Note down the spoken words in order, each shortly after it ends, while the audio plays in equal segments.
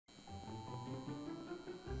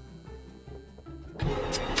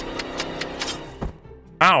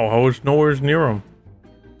Ow, I was nowhere near him.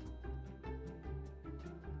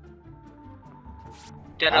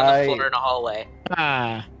 Dead on the floor in a hallway.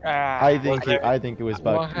 I think it was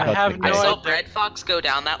Buck. I saw Red Fox go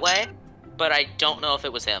down that way, but I don't know if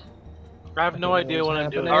it was him. I have no idea what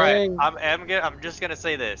I'm doing. Alright, I'm just gonna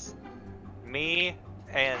say this. Me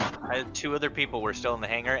and 2 other people were still in the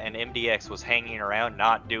hangar, and MDX was hanging around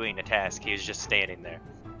not doing a task. He was just standing there.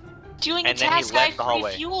 Doing a task, I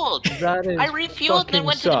refueled. I refueled and then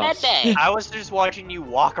went to the med bay. I was just watching you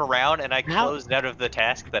walk around, and I closed out of the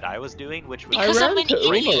task that I was doing, which was because I'm an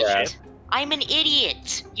idiot. I'm an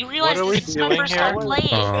idiot. You realize this is my first time playing.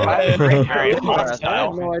 I had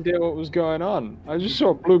no idea what was going on. I just saw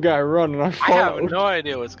a blue guy run and I followed. I have no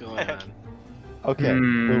idea what's going on. Okay, so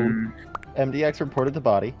MDX reported the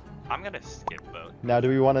body. I'm gonna skip vote. Now, do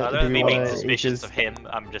we want to? Other than me being suspicious of him,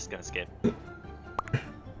 I'm just gonna skip.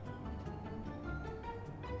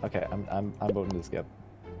 Okay, I'm voting to skip.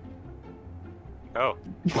 Oh.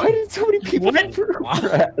 Why did so many people vote for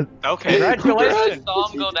Brad? Okay, congratulations. I saw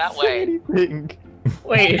him go that way.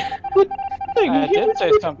 Wait. I did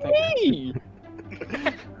say something.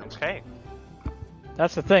 Okay.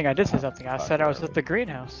 That's the thing. I did say something. I said I was at the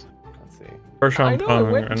greenhouse. Let's see. First I I'm know, I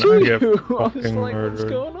coming went and to I get you. I was fucking like, what's murdered.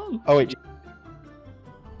 going on? Oh wait.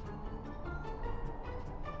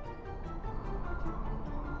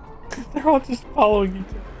 They're all just following each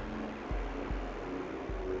other.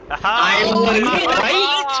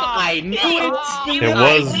 I knew it! It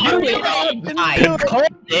was. I called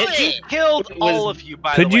it! He killed all of you,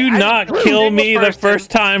 by the way. Could you not kill me the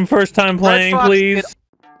first time playing, please?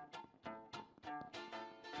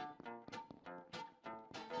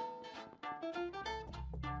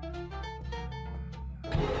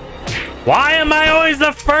 Why am I always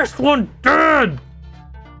the first one dead?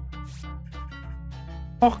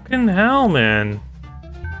 Fucking hell, man.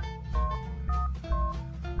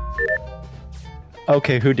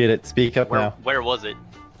 Okay, who did it? Speak up now. Where was it?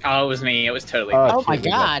 Oh, it was me. It was totally. Oh my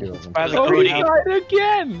god! Oh, he died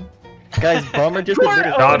again! Guys, Bomber just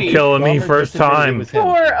admitted. Stop killing me first time.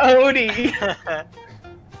 Poor Odie.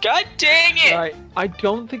 God dang it! I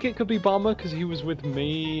don't think it could be Bomber because he was with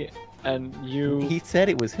me and you. He said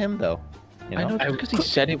it was him though. You know? I know because he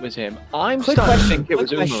said it was him. I'm starting to think it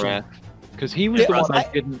was Umarath because he was the one I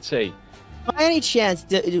didn't see. By any chance,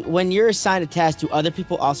 when you're assigned a task, do other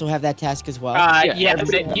people also have that task as well?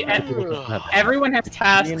 Everyone has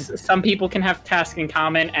tasks. Some people can have tasks in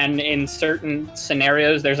common, and in certain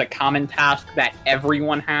scenarios, there's a common task that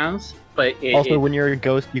everyone has. But also, when you're a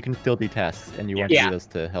ghost, you can still do tasks, and you want to do those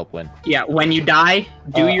to help win. Yeah, when you die,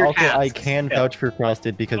 do your tasks. I can vouch for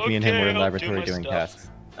Frosted because me and him were in laboratory doing tasks.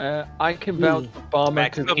 I can vouch for Bomber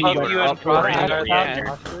because he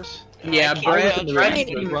Yeah, I made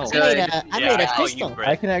a pistol.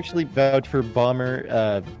 I can actually vouch for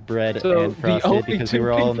Bomber, Bread, So and the Frosted only because we 2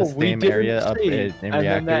 were all in the people we same didn't area up see, in and reactor.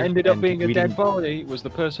 then that ended up and being a we dead didn't- body was the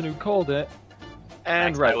person who called it.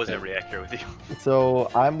 And I was in reactor with you. So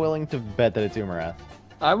I'm willing to bet that it's Umarath.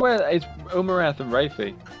 It's Umarath and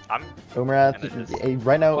Rafi. Umarath,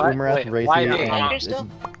 right now, Umarath, Rafi, and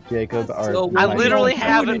Jacob are. I literally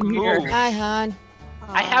haven't moved. Hi, hon.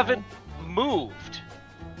 I haven't moved.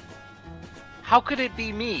 How could it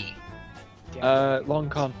be me? Long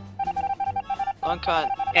con. Long con.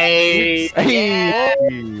 Hey.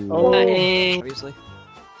 Oh. Obviously.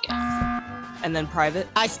 And then private.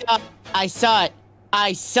 I saw it. I saw it.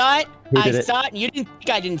 I saw it. You didn't think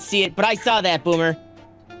I didn't see it, but I saw that, Boomer.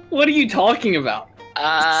 What are you talking about?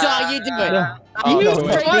 Saw you do it.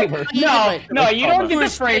 No, you don't get to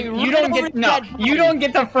frame. You don't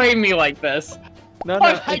get to frame me like this. No,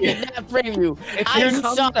 I did not frame you. I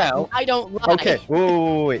saw it. I don't lie. Okay,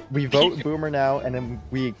 wait. We vote Boomer now, and then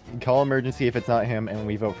we call emergency if it's not him, and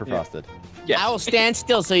we vote for Frosted. I will stand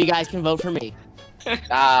still so you guys can vote for me.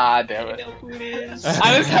 Ah, damn it.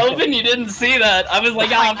 I was hoping you didn't see that. I was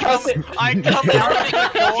like, I come out of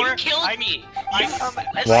the door. You killed me. As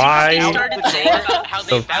Why? As started saying about how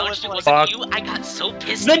they vouched it wasn't you, I got so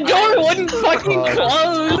pissed. The door wouldn't fucking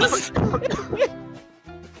close.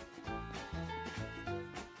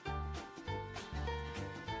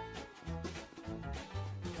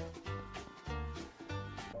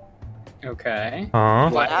 Okay. I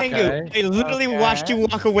literally watched you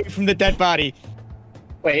walk away from the dead body.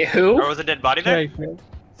 Wait, who? There was a dead body there?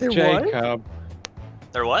 Jacob.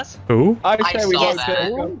 There was? Who? I say we vote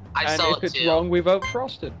that. Jacob. I saw if it's too. wrong, we vote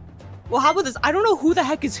Frosted. Well, how about this? I don't know who the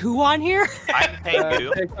heck is who on here. I'm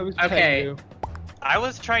Tengu. Okay. I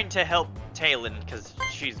was trying to help Taylin because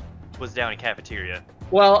she was down in cafeteria.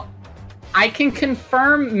 Well, I can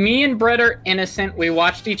confirm me and Brett are innocent. We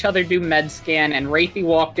watched each other do med scan, and Wraithy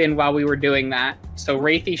walked in while we were doing that. So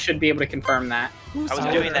Wraithy should be able to confirm that. I was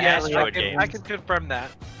doing the asteroid game. I can confirm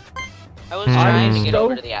that. I was trying to get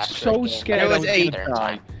over to the So asteroid game. scared.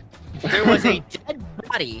 There was a dead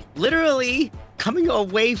body, literally coming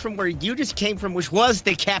away from where you just came from, which was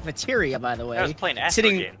the cafeteria, by the way. I was playing asteroid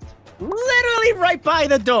sitting games. literally right by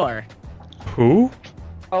the door. Who?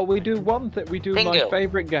 Oh, we do one thing. We do my Bingo.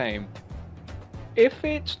 favorite game. If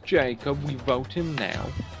it's Jacob, we vote him now.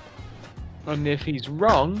 And if he's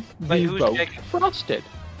wrong, we who's vote Jacob? Frosted.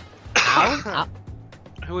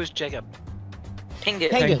 Who is Jacob? Pingu.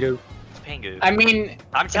 Tengu. Pingu. I mean,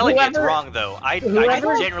 I'm telling you, it's whoever- wrong though. I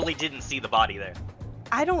whoever- generally didn't see the body there.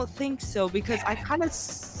 I don't think so because I kind of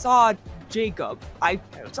saw Jacob. I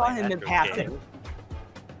saw him in passing.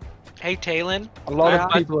 Hey, Talon. A lot I'm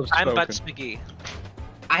of people have I'm spoken. Butts McGee.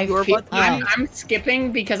 I'm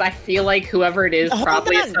skipping because I feel like whoever it is Hold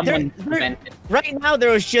probably on, is someone there- prevented. Right now,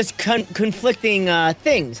 there was just conflicting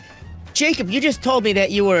things. Jacob, you just told me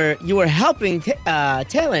that you were helping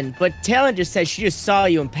Talon, but Talon just said she just saw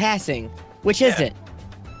you in passing. Which is it?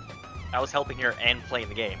 I was helping her and playing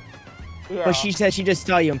the game. Yeah. But she said she just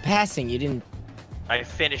saw you in passing. You didn't. I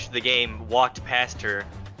finished the game, walked past her,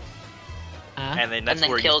 and then that's then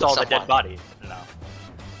where you killed saw the dead someone. body. No.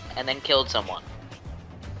 And then killed someone.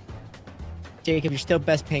 Jacob, you're still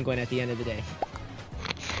best penguin at the end of the day.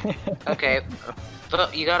 Okay.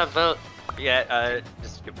 Vote. You gotta vote. Yeah,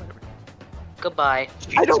 just skip whatever. Goodbye.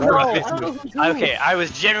 I don't know. I don't know who's who. Okay, I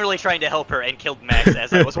was generally trying to help her and killed Max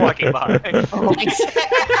as I was walking by.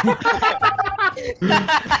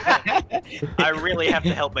 I really have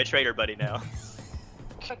to help my traitor buddy now.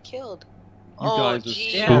 Got killed. You guys are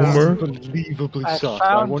geez. so Boomer. unbelievably I sus. I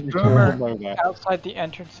found want you to Boomer all know that. outside the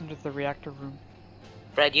entrance into the reactor room.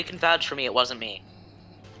 Brad, you can vouch for me. It wasn't me.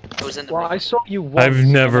 It was in the Well, room. I saw you once. I've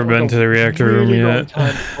never and that been was to the a reactor room really long yet.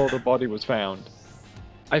 time before the body was found.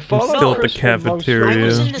 I I'm followed still at the Kristen most cafeteria. I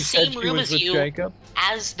was in She the said same she room was as with you Jacob.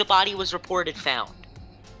 as the body was reported found.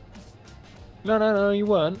 No, you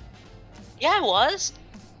weren't. Yeah, I was.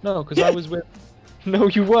 No, because I was with. No,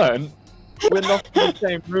 you weren't. We're not in the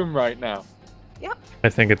same room right now. I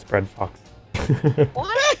think it's Bread Fox.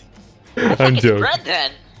 What? I I'm think it's joking. Brad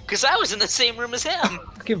then, because I was in the same room as him.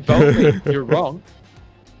 Fucking vote me. You're wrong.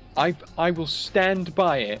 I will stand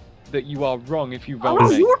by it that you are wrong if you vote Oh,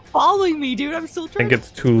 me. you were following me, dude. I'm still I trying think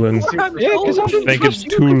it's Tulin. Yeah, because I didn't think trust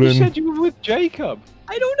it's you 'cause you Tulin. said you were with Jacob.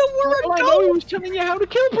 I don't know where All I I'm know he going. was telling you how to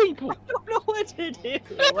kill people. I don't know what to do.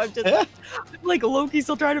 I'm just like Loki,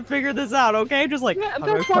 still trying to figure this out. Okay, just like Yeah, and I'm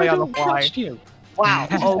gonna that's why play I on the don't fly. trust you. Wow.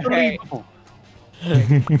 Okay.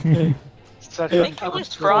 Such I think it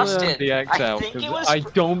was Frosted. The X I out, think it 'cause was. I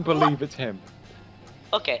don't believe it's him.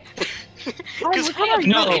 Okay. Because I have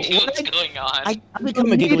no idea what's going on. I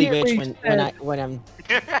become a giggly bitch Immediately when I'm.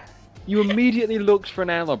 You immediately looked for an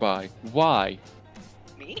alibi. Why?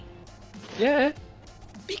 Me? Yeah.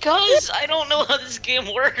 Because I don't know how this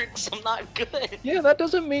game works. I'm not good. Yeah, that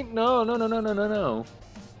doesn't mean no.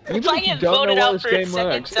 If Even I if you get don't voted know out how this for a game second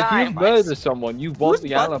works, if time, you I murder someone, you want Who's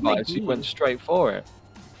the Butts alibi, so you McGee? went straight for it.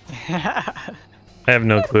 I have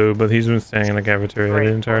no clue, but he's been staying in the cafeteria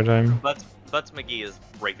the entire time. Butts McGee is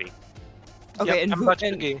Rafey. Okay, Yep, and I'm who? Butts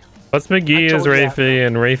And, McGee. Butts McGee I is told you Rafey,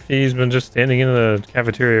 and Rafey's been just standing in the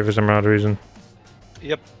cafeteria for some odd reason.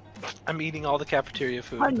 Yep. I'm eating all the cafeteria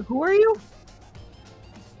food. and who are you?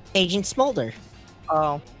 Agent Smolder.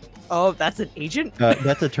 Oh, that's an agent.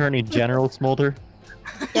 That's Attorney General Smolder.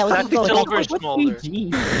 Yeah, we That's can go with Silver that. What Smolder.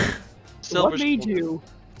 PG? Silver What made Smolder. you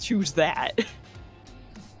choose that?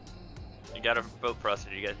 You gotta vote for us,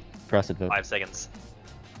 or you get Frosted vote. 5 seconds.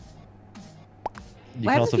 You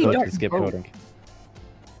Why can does also he vote not to skip vote? voting.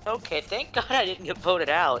 Okay, thank God I didn't get voted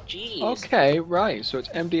out. Jeez. Okay, right. So it's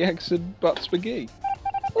MDX and Butts McGee.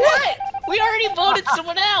 What? We already voted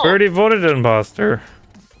someone out. Already voted imposter.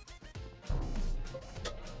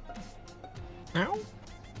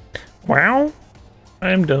 Wow. I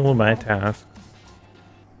am done with my task.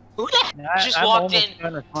 Who the heck just walked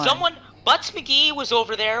in? Someone, Butts McGee was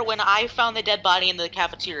over there when I found the dead body in the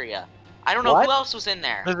cafeteria. I don't know What? who else was in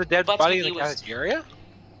there. There's a dead Butts body in McGee the was- cafeteria?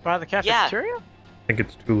 By the cafeteria? I think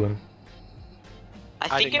it's Tulin. I I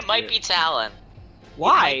think didn't it might see be Talon.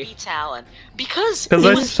 Why? It might be Talon. Because Because it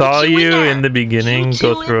I was saw you you there. in the beginning You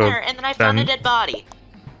two go in through there, and then I found a vent. dead body.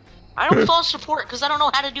 I don't false report because I don't know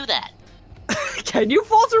how to do that. Can you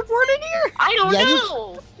false report in here? I don't Yeah, you-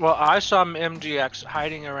 know. Well, I saw MGX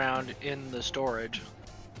hiding around in the storage.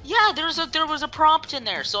 Yeah, there was a prompt in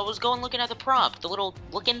there, so I was going looking at the prompt, the little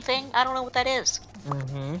looking thing. I don't know what that is.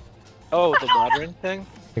 Mm-hmm. Oh, the modern thing?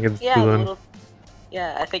 I think it's Yeah, the Tulin. little.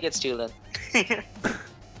 Yeah, I think it's Tulin.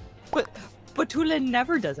 But Tulin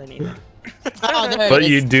never does anything. Oh, there But it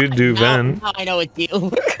you is. do vent. Now I know it's you.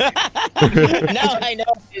 Now I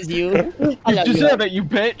know it's you. You deserve it, you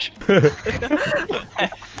bitch.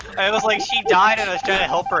 It was like she died and I was trying to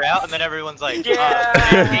help her out, and then everyone's like,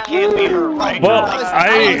 Yeah. it can't be her right Well, now.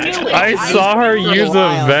 I saw her use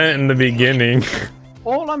a vent in the beginning.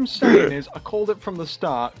 All I'm saying is I called it from the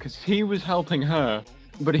start because he was helping her,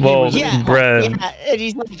 but he Well, was Bread. Yeah, and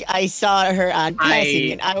he's like, I saw her on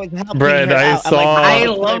passing, and I was helping Bread, her I out. I'm saw- I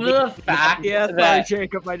love the fact Yeah, sorry, that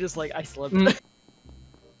Jacob. I slipped.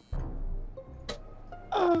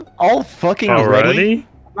 All fucking ready? Already?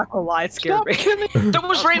 I'm not gonna lie, it scared me. That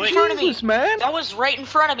was right in front of me. Jesus, man. That was right in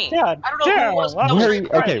front of me. Yeah, I don't know who it was. But that was right in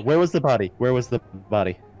front of Okay, me. where was the body? Where was the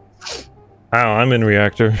body? Oh, I'm in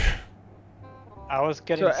reactor. I was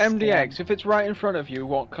getting. So MDX, if it's right in front of you,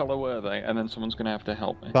 what color were they? And then someone's gonna have to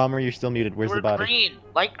help me. Bomber, you're still muted. Where's We're the body? green,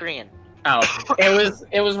 light green. oh,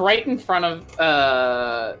 it was right in front of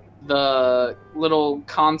the little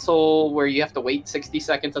console where you have to wait 60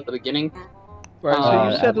 seconds at the beginning. Right, so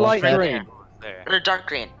you said light Right green. there. Or dark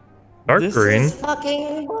green. Dark green.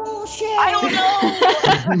 fucking bullshit. I don't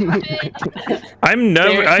know. I'm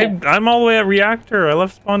never. I'm all the way at reactor. I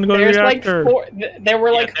left spawn to go to There's like reactor. there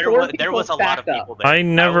were like there four was, there was a lot of stacked people up. there. I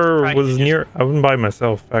never trying to was just- near. I wasn't by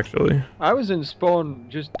myself actually. I was in spawn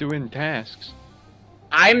just doing tasks.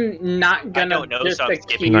 I'm not gonna don't know, just so I'm accuse,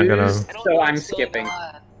 skipping. Not gonna- so I'm skipping.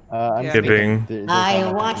 I'm Skipping. There's I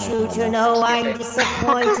not want much you to know I'm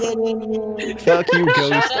disappointed in you. Fuck you, Ghost.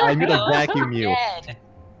 Shut I'm gonna up, vacuum you. dead.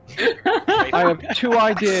 I have two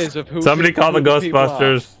ideas of who. Somebody call the people are.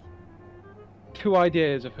 Ghostbusters. Two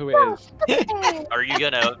ideas of who it is. Are you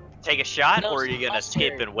gonna take a shot, or are you gonna Ghostbusters.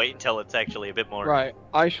 skip and wait until it's actually a bit more? Right,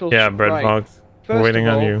 I shall. Yeah, Bread right. Fox. First Waiting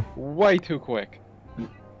of on all, you. Way too quick.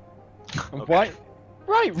 Okay. Why?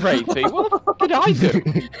 Right, Wraithy, what the fuck did I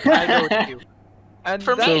do? I go with you. And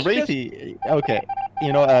For me- So that's just- Wraithy, okay,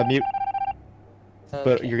 you know, mute.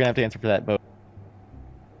 But you're gonna have to answer for that. But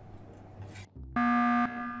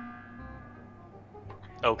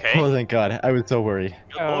Okay. oh, thank God, I was so worried.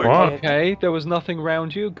 Good lord. What? Okay, there was nothing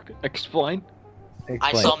around you. Explain. I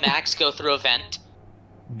Explain. saw Max go through a vent.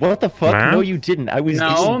 What the fuck? Max? No, you didn't. I was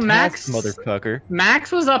No, in Max- tasks, motherfucker.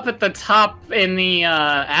 Max was up at the top in the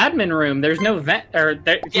admin room. There's no vent or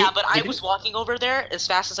there. Yeah, but I was walking over there as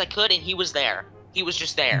fast as I could, and he was there. He was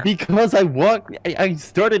just there. Because I walked, I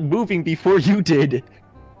started moving before you did.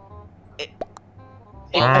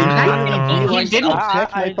 You I didn't.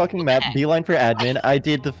 checked my fucking map, beeline for admin. I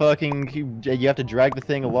did the fucking, you have to drag the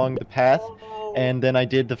thing along the path, and then I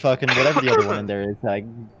did the fucking whatever the other one in there is. I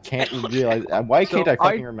can't realize. Why can't So I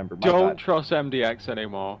fucking remember? My Don't God. trust MDX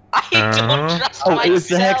anymore. I don't trust Oh, myself. it was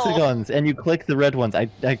the hexagons, and you click the red ones. I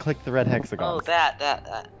clicked the red Oh, hexagons.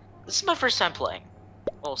 that. This is my first time playing.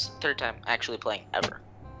 Well, third time actually playing ever.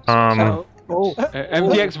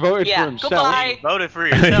 MDX voted Yeah, for himself. goodbye. Voted for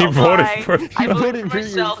He yourself. voted Bye. for. I voted voted for for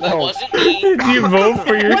myself. That yourself. wasn't me. Did you vote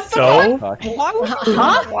for yourself? Fuck.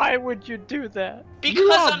 Huh? Why would you do that? Because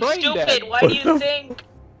are I'm brain stupid. dead. Why What do you the- think?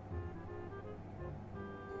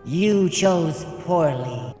 You chose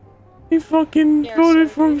poorly. He fucking Yes, voted I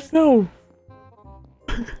for did. himself.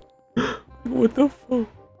 What the fuck?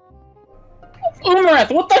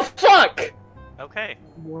 Umareth, what the fuck? Okay.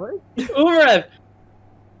 Umareth,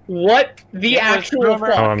 what the It was actual Boomer.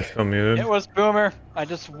 Oh, fuck? I'm still muted. It was Boomer. I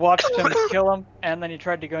just watched him kill him, and then he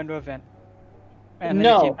tried to go into a vent. And then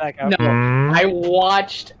he No, came back out. no. Hmm? I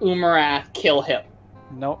watched Umarath kill him.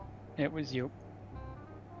 Nope, it was you.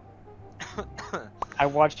 I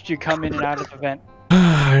watched you come in and out of the vent.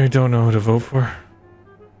 I don't know who to vote for.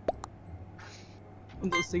 One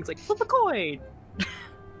of those things like flip a coin.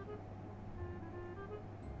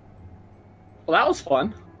 Well, that was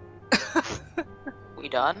fun. We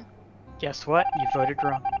done? Guess what? You voted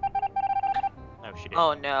wrong. No, she didn't.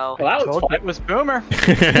 Oh no. Well, that was Told you fun. it was Boomer. And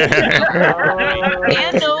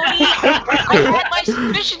Odie, I had my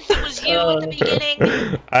suspicions it was you at the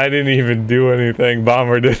beginning. I didn't even do anything.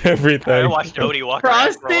 Bomber did I everything. watched Odie walk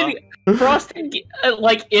around for a while. Frosted,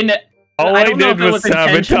 like in. All I I don't know did if it was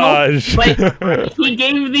intentional, sabotage. but he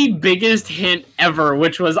gave the biggest hint ever,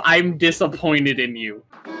 which was, "I'm disappointed in you."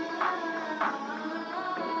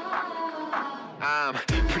 I'm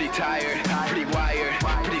pretty tired, pretty wired,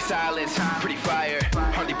 pretty silent, pretty fire.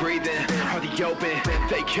 Hardly breathing, hardly open.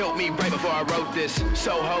 They killed me right before I wrote this.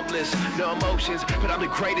 So hopeless, no emotions, but I'm the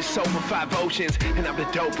greatest soul from 5 oceans. And I'm the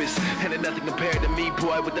dopest, and there's nothing compared to me,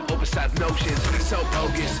 boy, with the oversized notions. So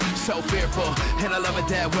bogus, so fearful, and I love it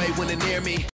that way when they're near me.